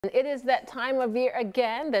It is that time of year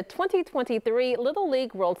again. The 2023 Little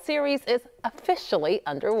League World Series is officially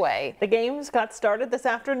underway. The games got started this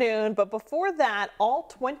afternoon, but before that, all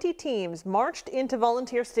 20 teams marched into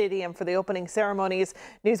Volunteer Stadium for the opening ceremonies.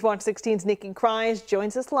 Newswatch 16's Nikki Krize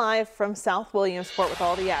joins us live from South Williamsport with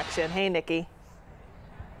all the action. Hey, Nikki.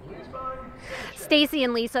 Stacy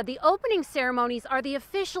and Lisa, the opening ceremonies are the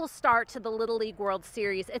official start to the Little League World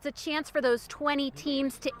Series. It's a chance for those 20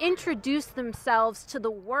 teams to introduce themselves to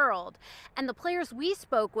the world. And the players we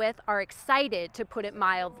spoke with are excited, to put it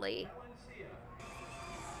mildly.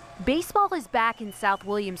 Baseball is back in South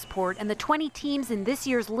Williamsport, and the 20 teams in this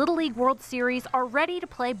year's Little League World Series are ready to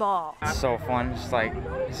play ball. It's so fun. Just like,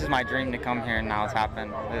 this is my dream to come here, and now it's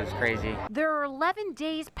happened. It was crazy. There are 11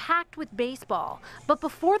 days packed with baseball, but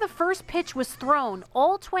before the first pitch was thrown,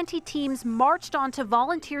 all 20 teams marched onto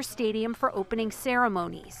Volunteer Stadium for opening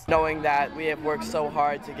ceremonies. Knowing that we have worked so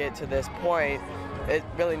hard to get to this point, it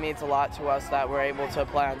really means a lot to us that we're able to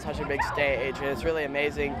play on such a big stage, and it's really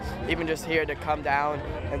amazing even just here to come down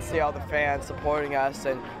and see all the fans supporting us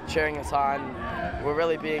and cheering us on. We're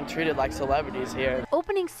really being treated like celebrities here.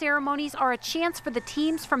 Opening ceremonies are a chance for the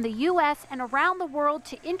teams from the U.S. and around the world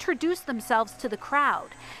to introduce themselves to the crowd.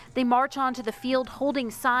 They march onto the field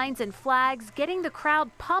holding signs and flags, getting the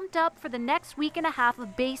crowd pumped up for the next week and a half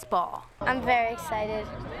of baseball. I'm very excited.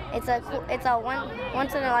 It's a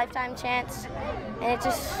once in a lifetime chance, and it's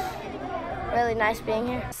just really nice being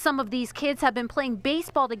here. Some of these kids have been playing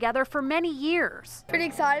baseball together for many years. Pretty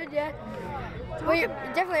excited, yeah. We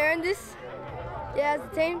definitely earned this. Yeah, as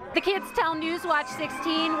a team. The kids tell Newswatch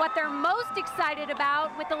 16 what they're most excited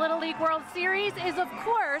about with the Little League World Series is, of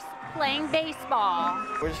course, playing baseball.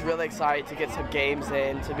 We're just really excited to get some games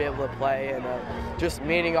in, to be able to play, and just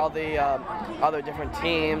meeting all the other different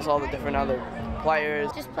teams, all the different other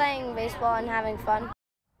players. Just playing baseball and having fun.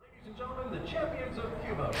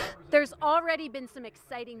 There's already been some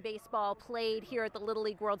exciting baseball played here at the Little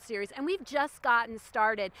League World Series, and we've just gotten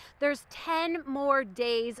started. There's 10 more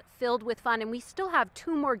days filled with fun, and we still have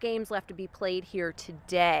 2 more games left to be played here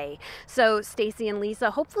today. So Stacy and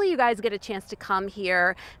Lisa, hopefully you guys get a chance to come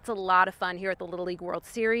here. It's a lot of fun here at the Little League World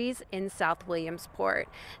Series in South Williamsport.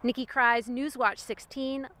 Nikki Krize, Newswatch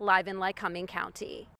 16, live in Lycoming-County.